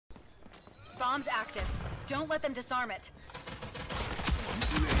Bomb's active. Don't let them disarm it.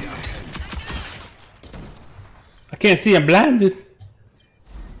 I can't see. I'm blinded.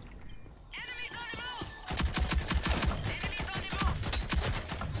 Enemies on the move.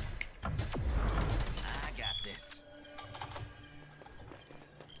 I got this.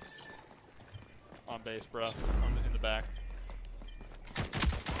 On base, bro. In the back.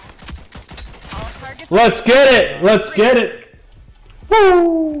 All targets. Let's get it. Let's get it.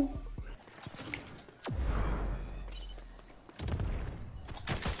 Woo!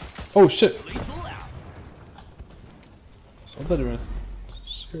 Oh shit! Lethal out. I thought you were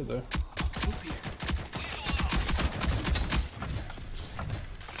scared there.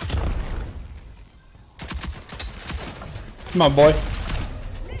 Come on, boy.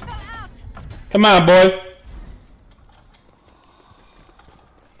 Come on, boy.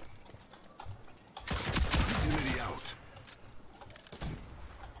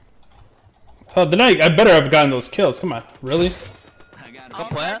 Oh, then I better have gotten those kills. Come on, really? I got All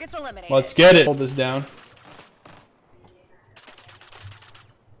targets eliminated. Let's get it. Hold this down.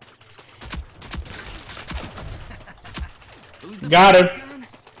 Got him.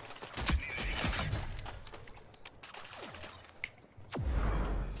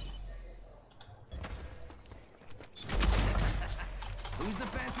 Who's the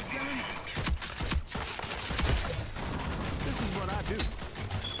fastest gun? This is what I do.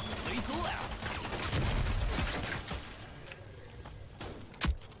 Lethal out.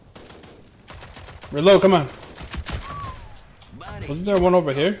 Reload, come on. Buddy, Wasn't there one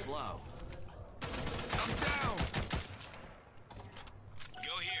over so here? slow. I'm down.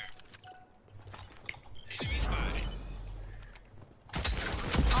 Go here. Enemy spotted.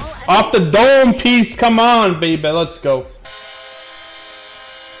 Off the dome piece, come on, baby, let's go.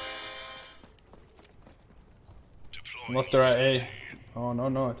 Unless they're at A. Oh,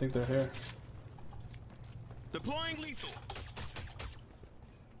 no, I think they're here. Deploying lethal.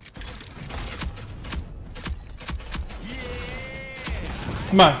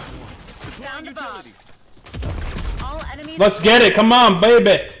 Come on, Found the bomb. All enemies. let's get it, come on,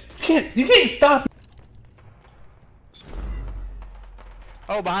 baby. You can't stop.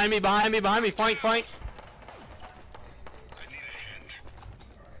 Oh, behind me, point. I need a hand.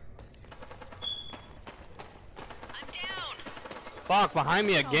 I'm down. Fuck, behind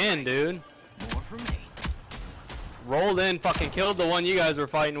me again, dude. More from me. Rolled in, fucking killed the one you guys were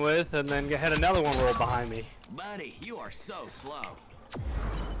fighting with, and then had another one roll behind me. Buddy, you are so slow.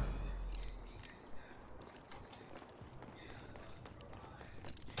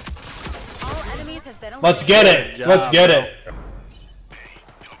 All enemies have been eliminated. Let's get it, Good let's job, get bro. it.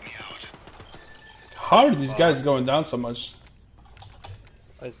 Help me out. How are these guys going down so much?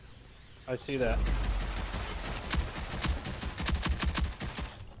 I see that.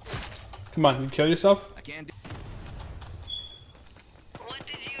 Come on, you kill yourself? I can't do. What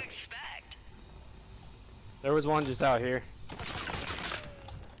did you expect? There was one just out here.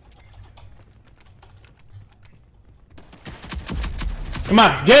 Come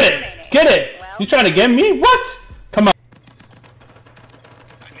on, get it, get it. You trying to get me? What? Come on.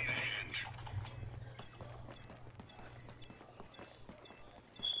 I need a hand.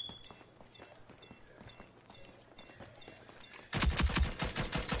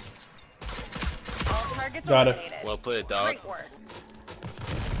 All targets Got it. eliminated. Well put, dog. Great work.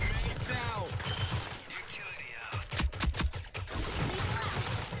 Utility out.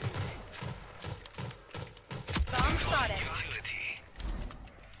 Bomb spotted. Utility.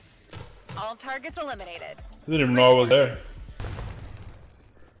 All targets eliminated. I didn't even know I was there.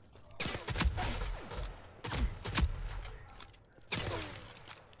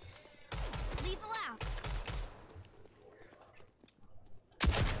 Lethal out.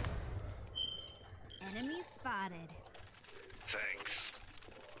 Enemy spotted. Thanks.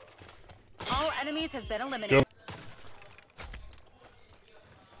 All enemies have been eliminated.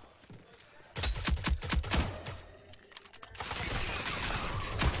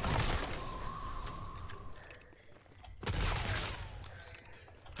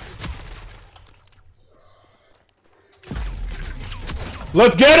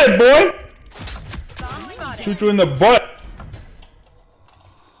 Let's get it, boy. Bomb spotted. Shoot you in the butt.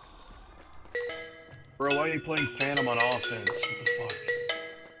 Bro, why are you playing Phantom on offense? What the fuck?